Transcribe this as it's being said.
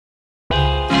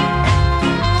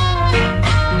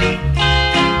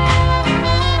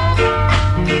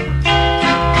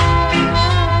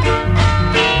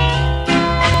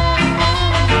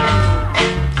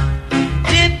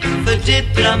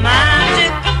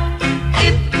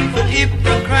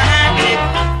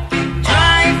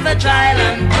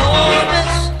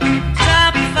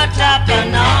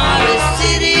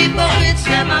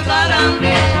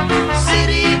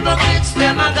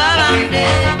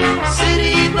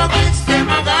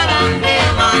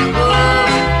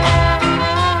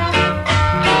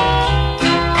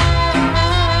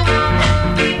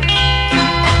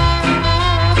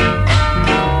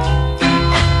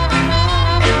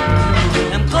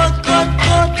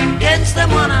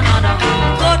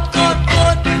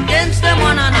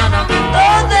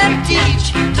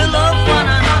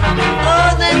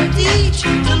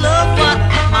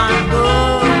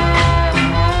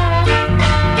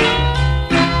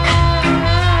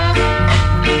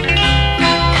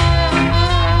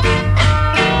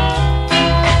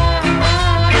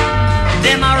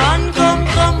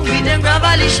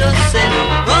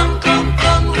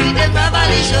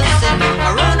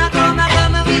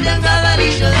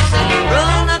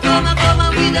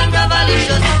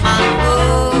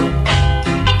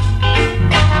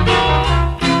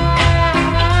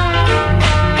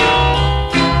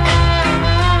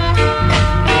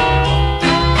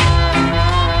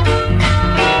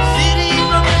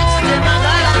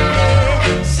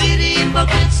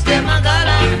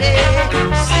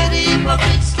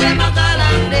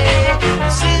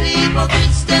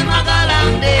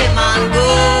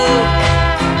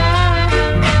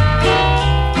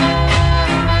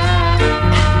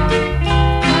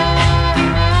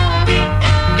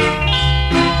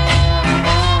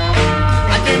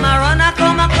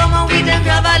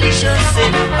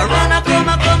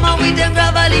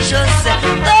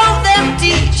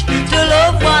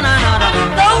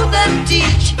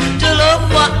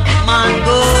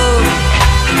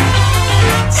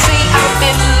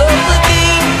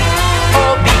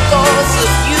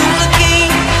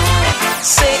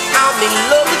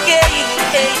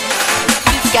Hey,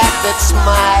 you've got that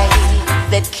smile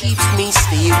that keeps me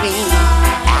staring.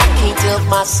 I can't help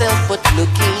myself but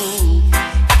looking.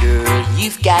 Girl,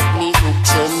 you've got me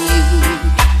hooked on you,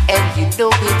 and you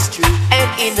know it's true. And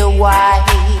in a while,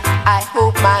 I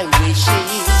hope my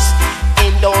wishes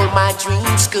and all my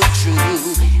dreams come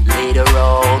true later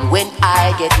on when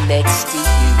I get next to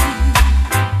you.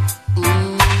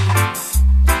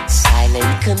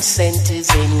 Silent consent is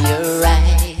in your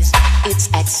eyes, it's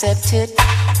accepted.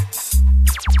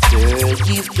 Girl,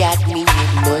 you've got me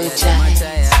hypnotized,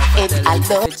 and I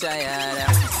love.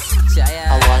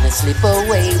 I wanna slip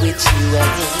away with you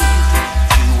and do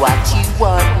what you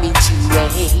want me to,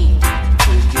 and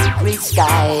turn your gray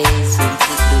skies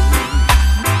into blue.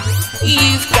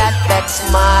 You've got that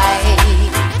smile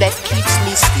that keeps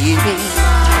me staring.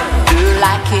 Girl,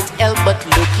 I can't help but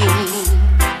looking.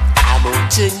 I'm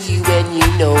onto you and you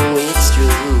know it's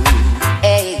true.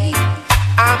 Hey,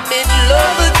 I'm in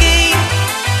love again,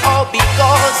 all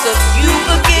because of you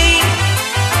again.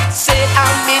 Said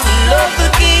I'm in love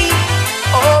again,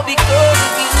 all because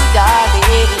of you,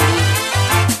 darling.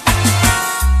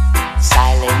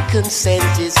 Silent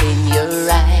consent is in your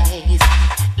eyes,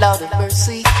 Lord of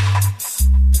mercy.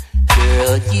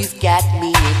 Girl, you've got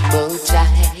me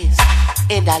hypnotized,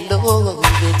 and I love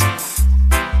it.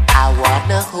 I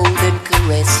wanna hold and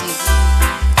caress you,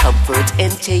 comfort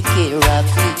and take care of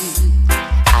you.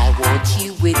 I want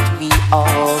you with me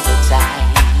all the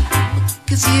time,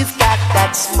 'cause you've got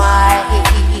that smile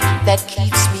that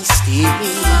keeps me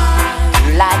staring.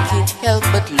 Girl, I can't help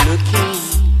but looking.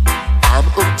 I'm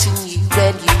up to you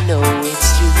and you know it's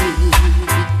true.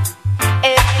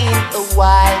 And in a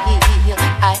while,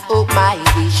 I hope my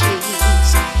wishes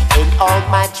and all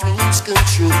my dreams come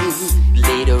true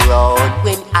later on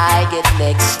when I get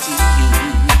next to you.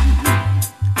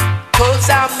 'Cause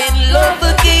I'm in love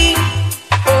again,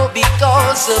 oh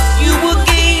because of you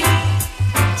again.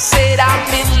 Said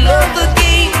I'm in love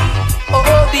again,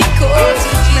 oh because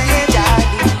of you,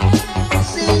 darling.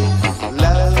 See,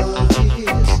 love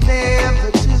is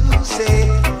never to say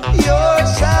you're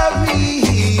sorry.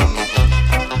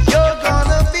 You're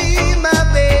gonna be my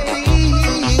baby,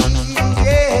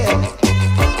 yeah.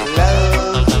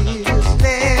 Love is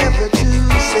never to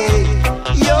say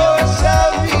you're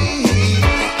sorry.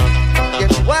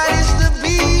 Yet what is to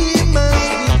be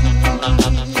must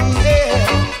be, yeah.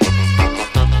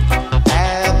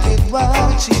 I've been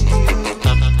watching you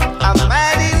a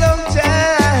mighty long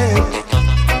time,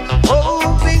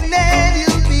 hoping that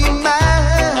you'll be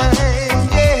mine,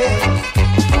 yeah.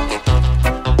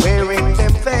 Wearing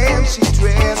them fancy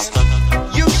dress,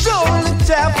 you sure look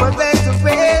tougher than the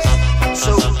rest.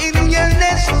 So in your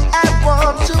nest I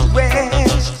want to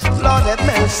rest. Lord have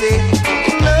mercy.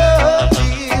 Love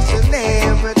is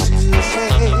never to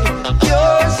say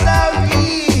you're sorry.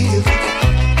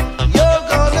 You're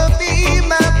gonna be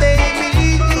my baby,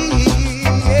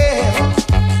 yeah.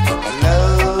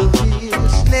 Love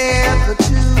is never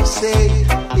to say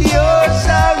you're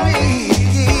sorry.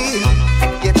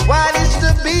 Yet what is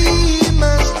to be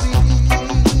must be,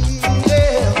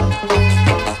 yeah.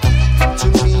 To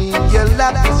me your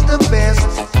love is the best.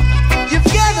 You've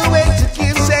got a way to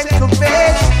kiss and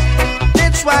caress.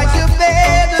 That's why you're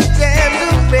better than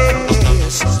the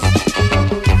rest.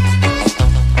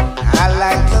 I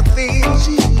like the things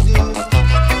you do,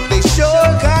 they sure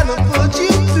gonna put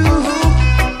you through.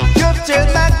 You've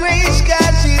turned my gray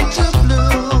skies into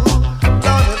blue.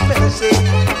 Lord have mercy.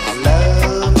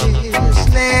 Love is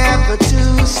never to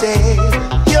say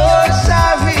you're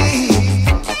sorry.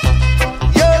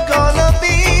 You're gonna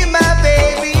be my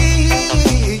baby,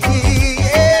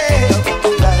 yeah.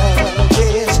 Love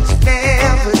is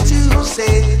never to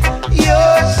say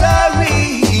you're sorry.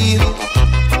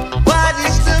 What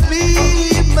is to be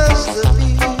must be,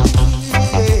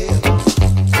 yeah.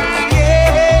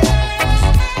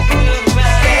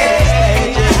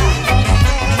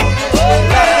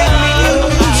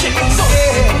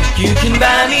 You can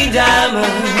buy me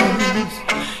diamonds,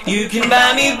 you can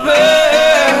buy me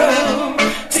pearls,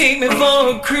 take me for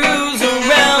a cruise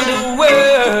around the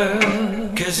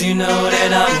world, 'cause you know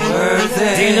that I'm worth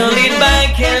it. Take no lead by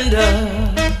candle,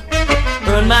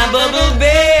 burn my bubble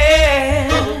bed,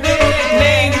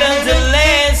 make love to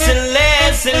last and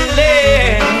last and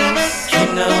last. You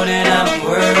know that I'm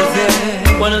worth it.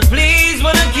 Wanna please,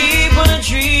 wanna keep, wanna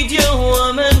treat your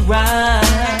woman right.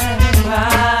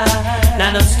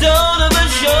 Not a stone of a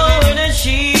showing that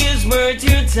she is worth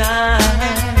your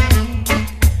time.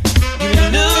 You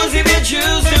lose if you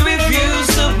choose to refuse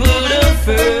to put her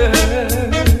first.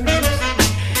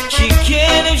 She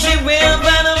can if she will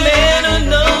find a man who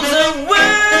knows her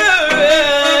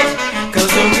worth.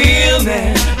 'Cause a real man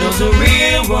knows a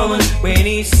real woman when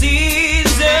he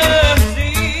sees her.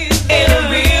 And a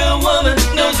real woman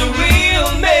knows a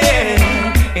real man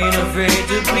ain't afraid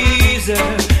to please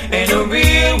her. And a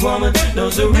real woman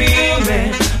knows a real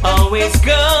man always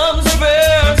comes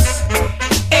first.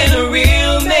 And a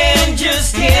real man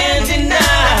just can't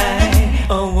deny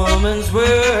a woman's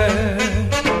word.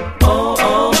 Oh,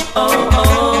 oh, oh, oh.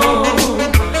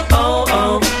 Oh,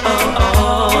 oh, oh, oh.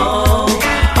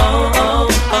 Oh, oh,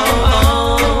 oh, oh.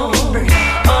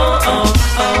 Oh, oh,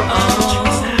 oh,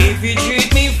 oh. If you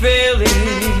treat me fairly,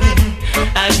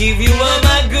 I'll give you all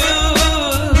my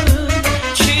good.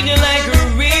 Treat you like a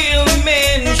real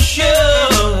man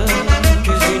should.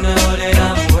 'Cause you know that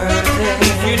I'm worth it.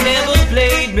 If you never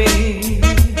played me,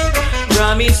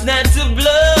 promise not to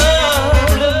blow.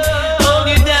 Hold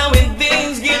you down when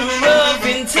things get rough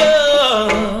and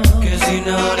tough. 'Cause you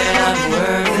know that I'm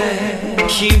worth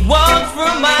it. She walked for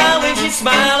a mile when she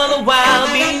smiled all the while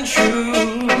being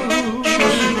true.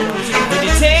 But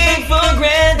you take for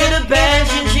granted the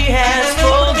passion she has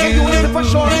for you. For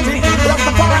sure, that's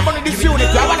the power of this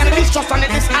unity. I want to distrust and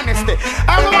dishonesty.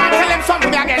 I don't want to tell them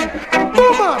something again.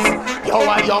 Boomers,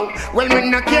 yo, well, me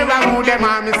no care who them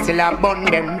are, me still a bun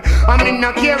them. I mean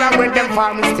no care where them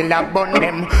for, me still a bun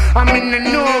them. I mean no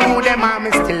know who them are,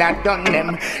 me still a done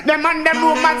them. Them and them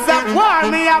rumors of war,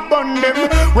 me a bun them.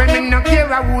 Well, me no care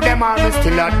who them are, me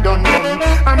still a done them.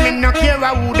 I mean no care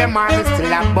who them are, me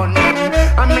still a bun them.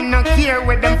 I mean no care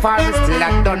where them for, me still a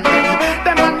done them.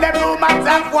 Them and them rumors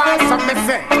of war, so me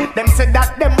say. Them say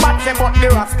that them bad say but the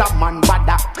Rasta man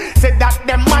badder. Say that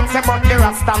them man say but the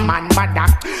Rasta man badder.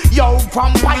 Yo,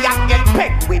 vampire get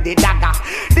pegged with the dagger.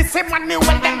 The same money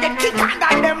when them get kicked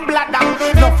under them bladder.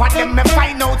 Enough of them me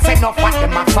find out say enough of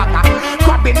them a fagger.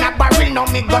 Crab in a barrel now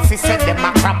me gossip say them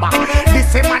a crabber. The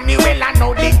same money well I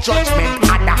know the judgment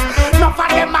adder. Enough of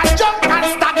them a jump and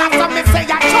stagger so me say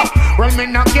a chop. Well me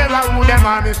no care who them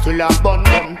are, me still a bun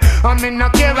them. I me no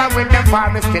care with them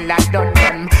for, me still a done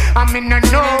them. I me no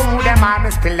know who them are, me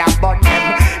still a bun them.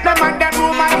 Them and them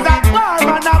rumors a war,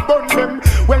 man a bun them.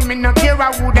 Well me no care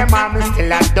who them are, me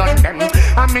still a done them.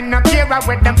 I me no care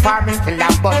with them for, me still a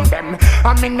bun them.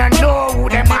 I me no know who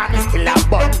them are, me still a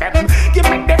bun them. Give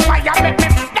me the fire, let me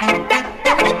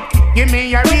give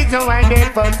me a reason why they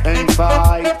fuss and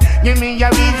fight. Give me a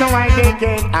reason why they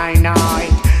can't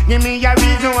unite. Give me a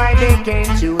reason why they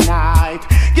can't unite.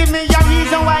 Give me a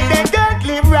reason why they don't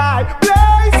live right.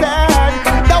 Blazing.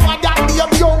 The one that be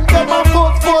up young, them a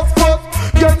fuss.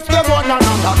 Against them one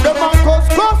another. Them a cuss.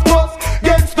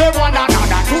 Against them one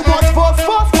another. Too much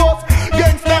fuss.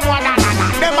 Against them one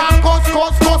another. Them a cuss.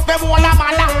 Them one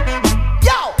another.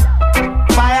 Yo!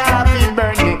 Fire happy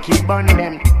burn, they keep burn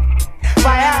them.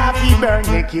 Fire happy burn,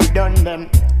 they keep done them.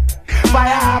 Fire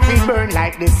happy burn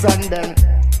like the sun them.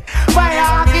 Fire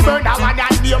happy burn, that one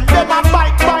that them a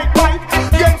bite.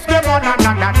 Against them one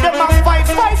another, them a fight.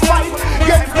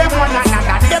 Against them one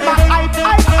another, them a hype.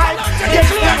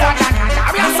 Against them one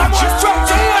another, we are so much strong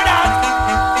to hear that.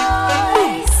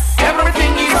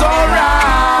 Everything is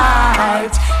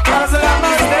alright, as long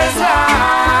as there's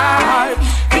life.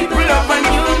 People love and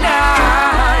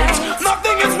unite.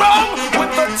 Nothing is wrong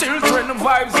with the children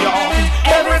vibes, y'all.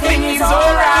 Everything is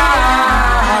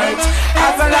alright,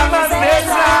 as long as there's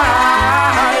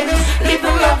life.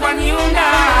 People love and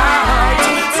unite.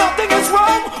 Nothing is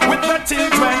wrong with the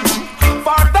children.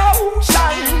 For thou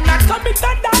shalt not commit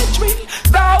adultery.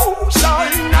 Thou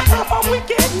shalt not suffer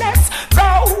wickedness.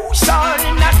 Thou shalt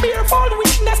not bear false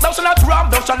witness. Thou shalt not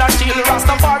rob. Thou shalt not steal.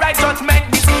 Rastafari judgment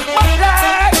this. But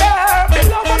rather be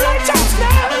love and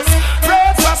righteousness.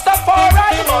 Praise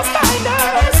Rastafari most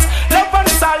highness. Love and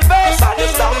salvation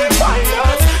is how we find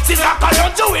us. Since I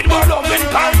can't do it, more love and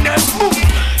kindness.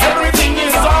 Everything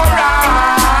is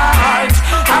alright,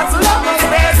 as long as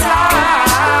there's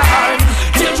life.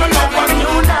 Children love and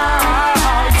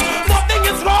unite. Nothing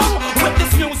is wrong with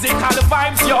this musical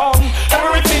vibes, yo.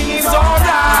 Everything is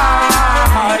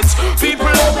alright. People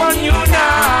love and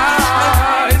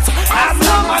unite, as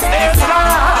long as there's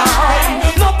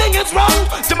life. Nothing is wrong.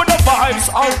 Some of the vibes,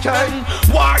 okay.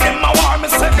 War them a war, me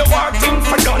said the war thing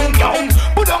for done down.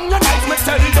 Put on your knife, me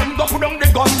tell them go put on the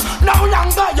gun. No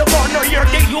longer you gonna hear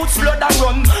the youths blood and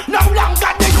run. No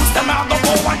longer the youths them a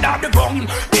go under the ground.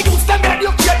 The youths them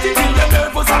educated in the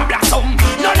nervous and blossom.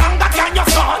 No longer can you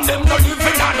stand them, no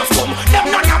living on the scum. Them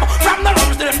not come from the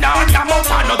rooms, them not come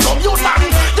out on the drum. You stand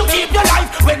to keep your life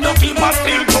when you keep us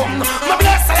still come. My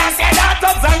blessed I say that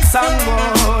of thy son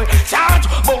boy. Chant,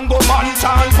 bongo man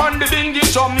chant on the dingy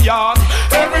drum yard.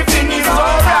 Everything is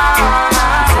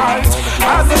alright,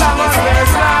 as long as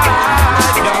there's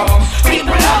life, yo.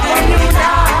 People love when you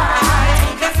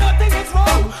die. There's nothing is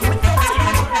wrong with the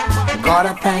children.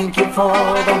 Lord, I thank you for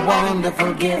the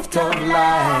wonderful gift of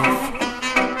life.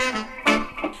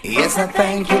 Yes, I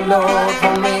thank you, Lord,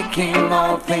 for making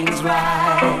all things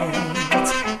right.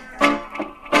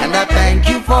 And I thank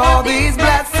you for these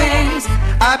blessings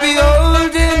I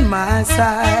behold in my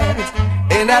sight.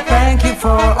 And I thank you for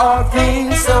all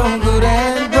things so good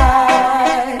and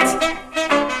bright.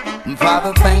 And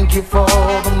Father, thank you for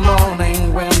the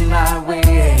morning when I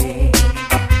wake.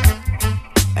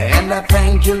 And I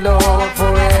thank you, Lord,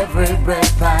 for every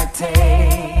breath I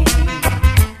take.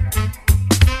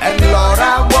 And Lord,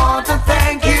 I want to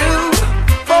thank you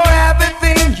for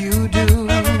everything you do.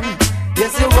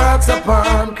 Yes, your works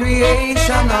upon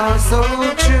creation are so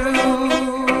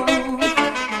true.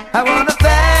 I want to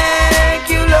thank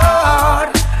you, Lord,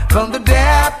 from the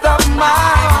depth of my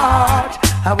heart.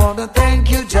 I want to thank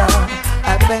you, John.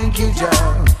 I thank you,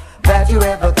 John, that you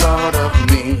ever thought of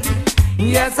me.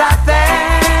 Yes, I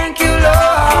thank you,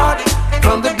 Lord,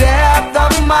 from the depth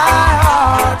of my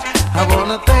heart. I want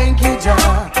to thank you,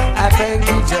 John. I thank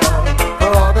you, John, for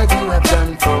all that you have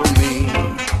done for me.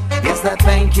 Yes, I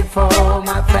thank you for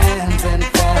my friends and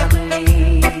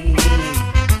family.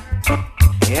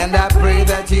 And I pray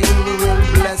that you will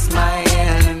bless my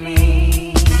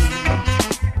enemy.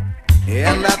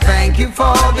 And I thank you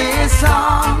for this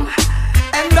song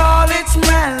and all its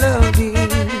melody.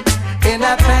 And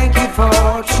I thank you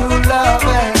for true love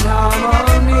and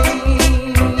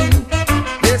harmony.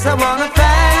 Yes, I want to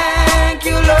thank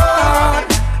you, Lord,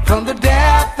 from the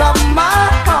depth of my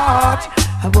heart.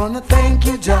 I want to thank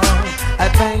you, John. I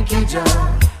thank you,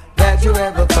 John, that you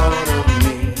ever thought of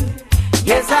me.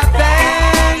 Yes, I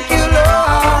thank you,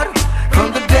 Lord,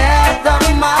 from the depth of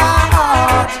my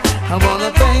heart. I want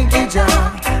to thank you,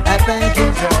 John. I thank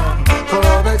you, John, for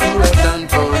all that you have done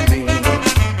for me.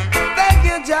 Thank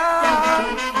you, John.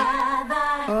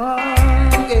 Oh,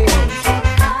 yes.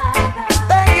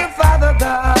 Thank you, Father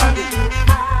God.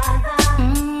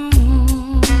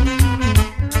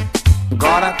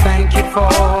 God, I thank you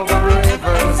for the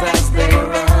rivers as they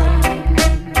run.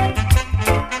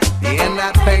 And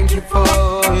I thank you for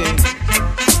it.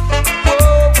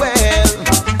 Oh, well,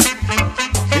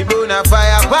 we burn a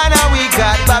fire upon a week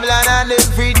at Babylon and them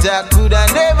free talk coulda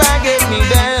never get me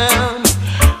down.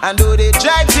 And though they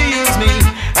try to use me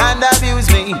and abuse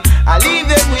me, I leave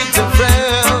them with a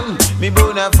frown. Me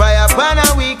burn a fire upon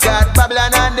a week at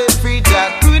Babylon and them free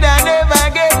talk coulda never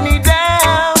get me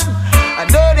down. And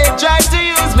though they try to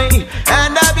use me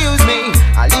and abuse me,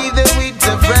 I leave them with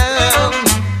a frown.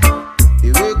 The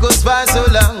work goes for so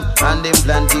long on them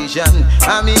plantation,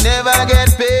 and me never get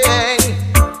paid.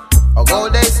 Or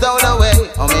gold they stole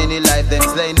away, how many life them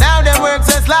slay. Now them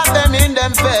works and slap them in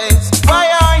them face. Why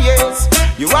are yes,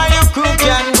 you and your crew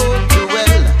can go to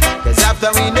well. Cause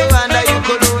after we know under your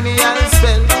colonial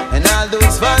spell, and all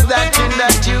those false doctrine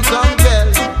that you compel.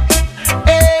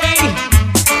 Hey,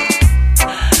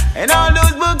 and all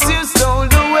those books you stole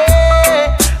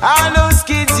away, all those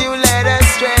kids you led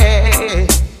astray.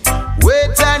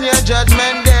 Wait on your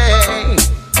judgment day.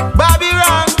 Bobby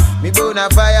wrong, me burn a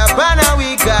fire upon a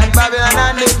week at Babylon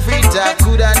and them free talk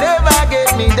coulda never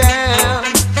get me down.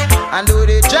 And though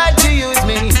they try to use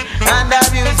me and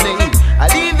abuse me, I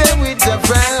leave them with a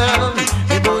frown.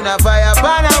 Me burn a fire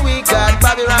upon a week at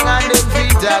Babylon and them free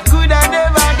talk coulda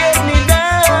never get me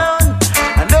down.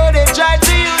 And though they try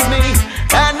to use me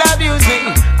and abuse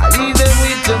me, I leave them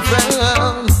with a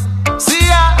frown. See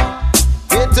ya,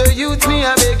 get to youth me,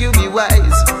 I beg you be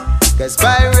wise. Cause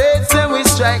pirates them we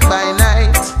strike by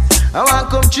night. I want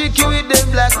come trick you with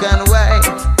them black and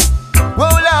white. Whoa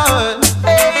Lord,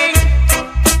 hey.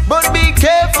 But be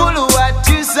careful what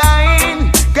you sign,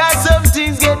 cause some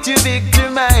things get you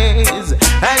victimized,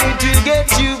 and it will get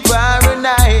you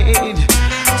paranoid.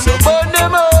 So burn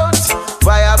them out,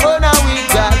 fire burn a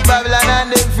week at Babylon and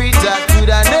them free talk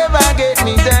coulda never get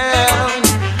me down.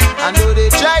 And though they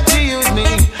try to use me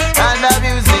and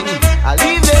abuse me, I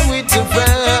leave them with a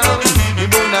frown.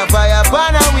 We burn a fire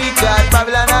upon a week at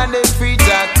Babylon and them free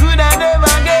talk coulda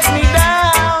never get me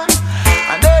down.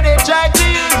 And though they try to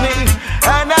use me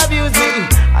and abuse me,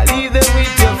 I leave them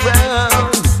with a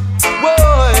frown. Whoa,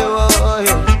 whoa, whoa,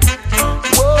 whoa.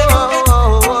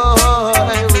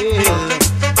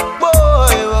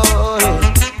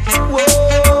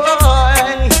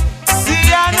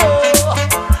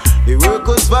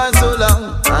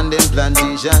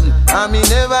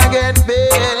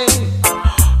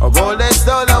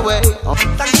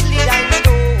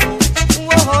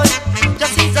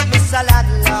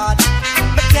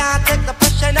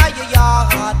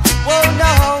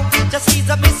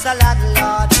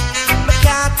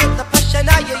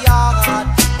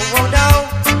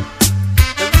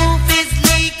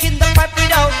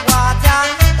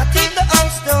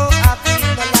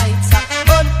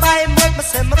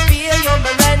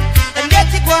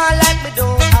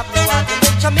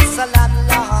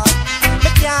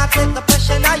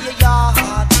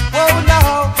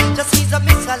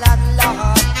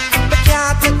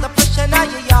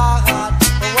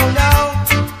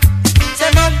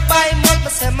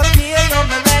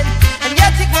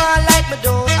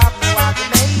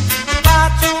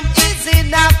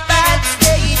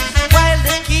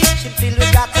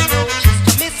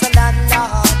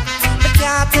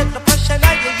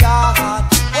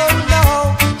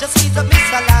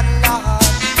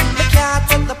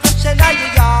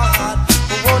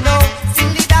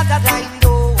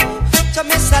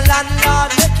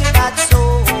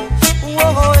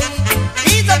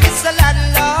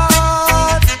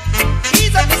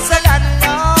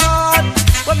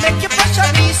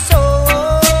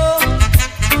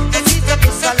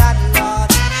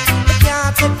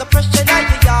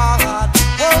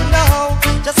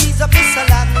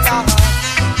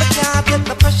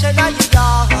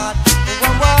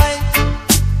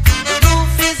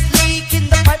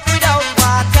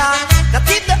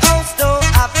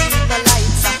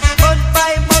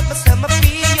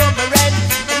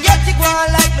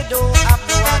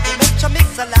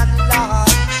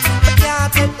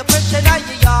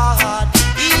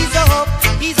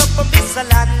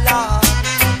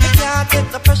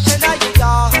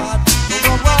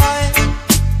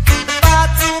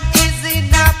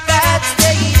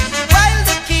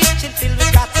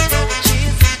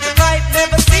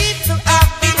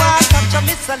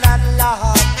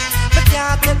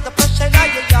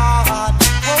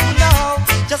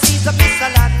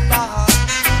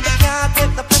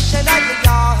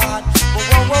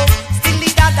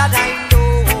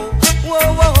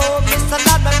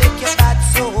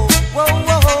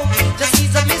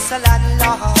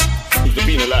 Lord. Who's the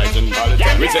penalizing all the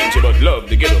time? Resent you, but love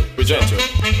the ghetto, present you.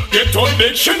 Get on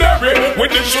dictionary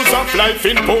with the shoes of life,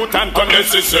 important,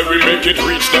 unnecessary. Make it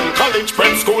reach them college,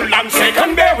 prep school, and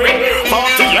secondary.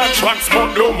 40 and tracks,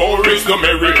 but no more is no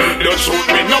merry. Don't shoot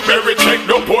me, no berry, check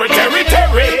no poor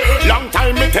territory. Long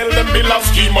time me tell them build a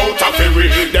scheme out of ferry.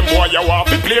 Them boy you want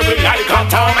to play with like a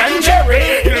Tom and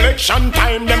Jerry. Election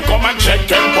time, them come and check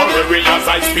temporary as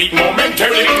I speak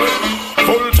momentarily.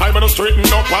 Full time and straighten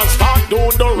up and start do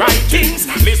the right things.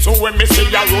 Listen when me say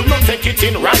I will not take it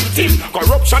in writing.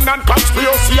 Corruption and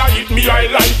conspiracy I hit me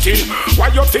highlighting.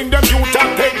 Why you think them youth are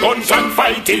take guns and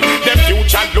fighting? Them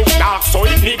future look dark so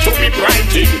it need to be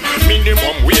brighting.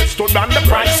 Minimum wage stood and the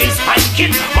price is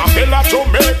hiking. My fellow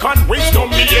Jamaican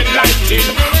wisdom me enlighten.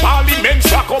 Parliament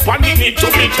stack up and it need to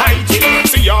be tighten.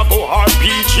 See I go hard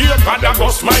PG God I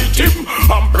go smite him.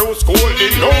 I'm Bruce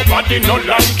Golding nobody no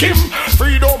like him.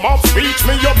 Freedom of speech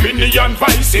me opinion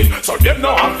vicing. So them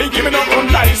no have to give me no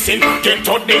unlicensing. Get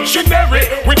to dictionary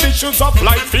with issues of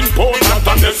life important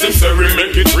and necessary.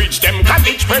 Make it reach them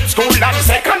college, prep school and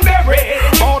secondary.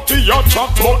 40 your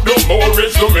truck but no more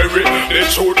is no merry. They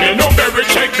shoot me no berry,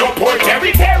 check no poor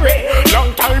territory.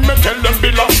 Long time me tell them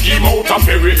build a scheme out of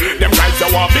ferry. Them guys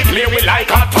that want be play with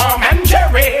like a Tom and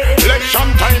Jerry. Election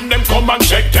time them come and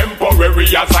check temporary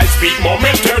as I speak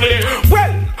momentarily.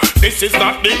 Well, this is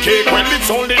not the cake, well it's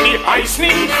only the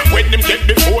icing. When them get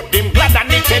the vote, them glad and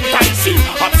it enticing.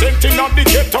 Absenting on the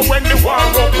ghetto when the war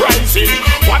uprising.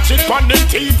 Watch it on the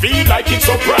TV like it's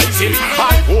surprising.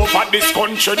 All over this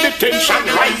country the tension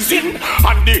rising.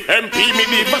 And the MP me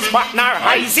neighbors partner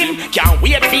rising. Can't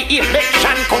wait for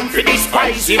election come for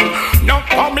despising. Now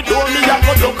for me door me I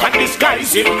go look and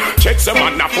disguise him. Check some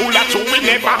man a fool at you we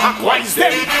never acquise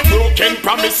them. Broken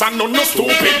promise and no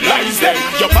stupid lies them.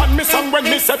 You ban me song when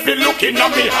me say looking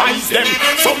at me eyes them.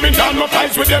 So me down no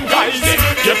ties with them guys.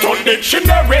 Get on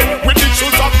dictionary with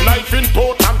issues of life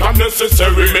important and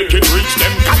necessary. Make it reach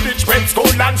them college, prep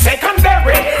school and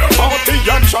secondary. 40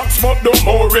 and shots but no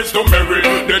more is no merry.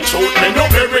 They shoot me no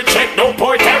berry, check no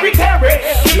poor territory.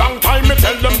 Long time me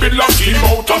tell them be lucky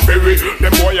out of ferry.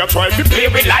 Them boy a try to play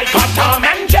with like a Tom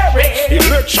and Jerry.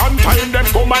 Election time them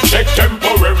come and check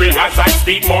temporary as I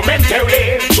speak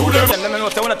momentarily. To them. Let me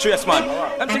know if they want to trace man.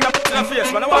 Them think I'm in the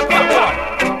face man.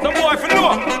 No boy for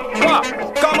no.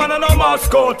 Come on and no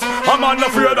mascot. I'm not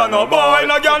afraid of no boy.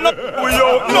 No girl no with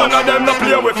you. None of them no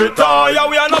play with it. Yeah,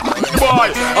 we are not boy.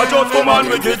 I just come and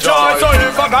we get joy. So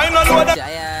if a guy no know that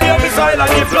hear me silent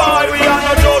he fly. We are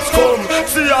not just come.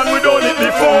 See and we done it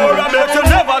before. I bet you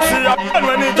never see a man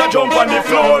when it a jump on the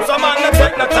floor. Some man no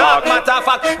take no talk. Matter of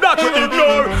fact that we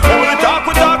ignore. Only talk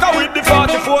we talk with the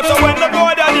 44. So when the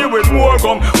boy that deal with more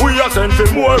come, we are sent for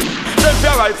more. Send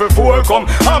for rifle for come.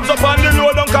 Arms up on the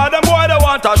load down. Cause them boy they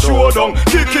want a showdown.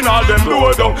 Kicking all them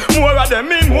blow down. More of them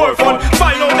mean more fun.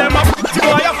 Find out them a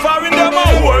boy a foreign them a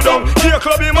hold down. Here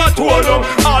club him a tour down.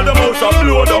 All them house a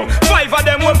blow down. 5 of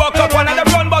them will buck up. One of them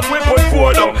run but we put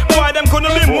 4 down. Boy them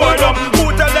couldn't be more down.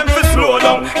 Who tell them to slow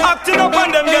down? Acting up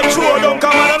and them get throw down.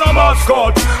 Come on and a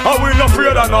mascot. And we no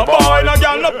afraid of no boy. No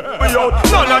girl no we out.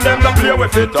 None of them no play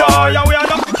with it. And we are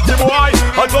no boy.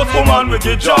 I just come and we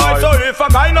get joy. So if a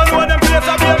guy no know them place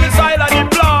a be missile and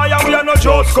deploy. And we are not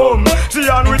just come. See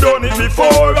and we done it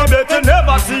before. I bet you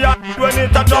never see a when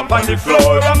it a jump on the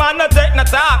floor. A man no take no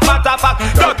talk. Matter of fact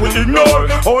that we ignore.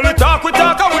 Only talk we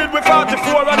talk and with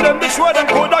 44. And then be sure them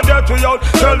could have get we out.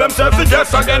 Tell themselves to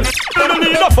guess again. They don't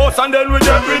need a fuss and then we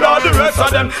get rid of the rest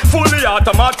of them. Fully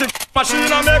automatic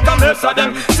machine and make a mess of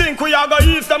them. Think we are gonna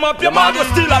ease them up. Your man will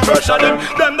still a pressure them.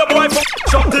 Them the boy for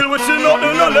shop till we see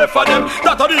nothing no left for them.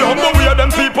 That are the humble way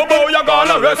them people bow you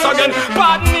gonna rest again.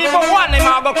 Pardon even one him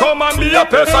a go come and be a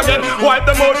pest again. Wipe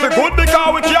them out for good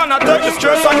because we cannot take the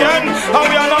stress again. And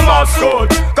we are no mascot.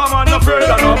 Come on no afraid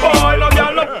of no boy. No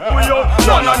girl no we out.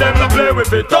 None of them no play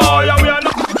with it. Oh yeah we are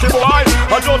no boy.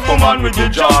 I just come and we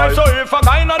get joy. So if a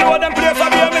guy no know them place a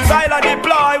be a missile and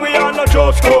deploy. We are not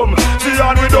just come. See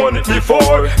and we done it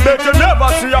before. Bet you never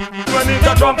see a when it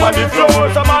a jump on the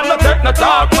floor. Some man no take no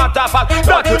talk. Matter of fact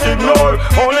that we ignore.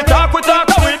 Only talk we talk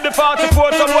with the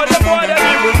 44. So what the boy they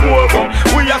need with more come.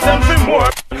 We are sent for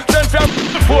more. Sent for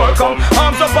before come.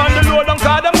 Arms up on the load down.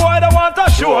 Cause them boy they want a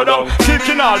showdown.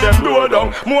 Kicking all them door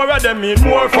down. More of them mean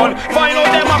more fun. Find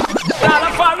out them a all a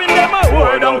foreign them a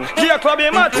hold down. Here club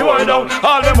him a tour down.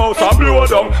 All them house a blow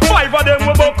down. 5 of them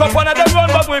will buck up. One of them run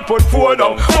but we put 4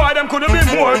 down. Why them couldn't be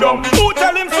more down? Who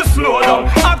tell him to slow down?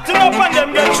 Acting up and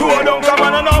them get throw down. Come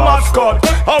on and no mascot.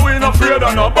 And we no afraid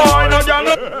of no boy. No girl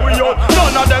no we out.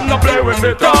 None of them no play with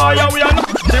it. Yeah we are not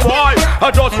the boy. I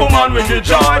just come and we get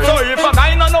joy. So if a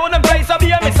guy no know them place a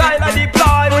be a missile and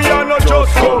deploy. We are not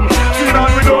just come. See now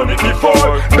we done it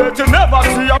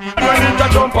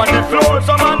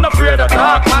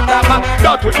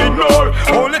that we ignore.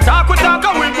 Only talk we talk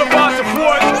and we go pass the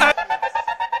floor.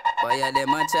 Boy, yeah, them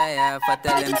a try, for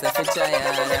tell them to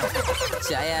try,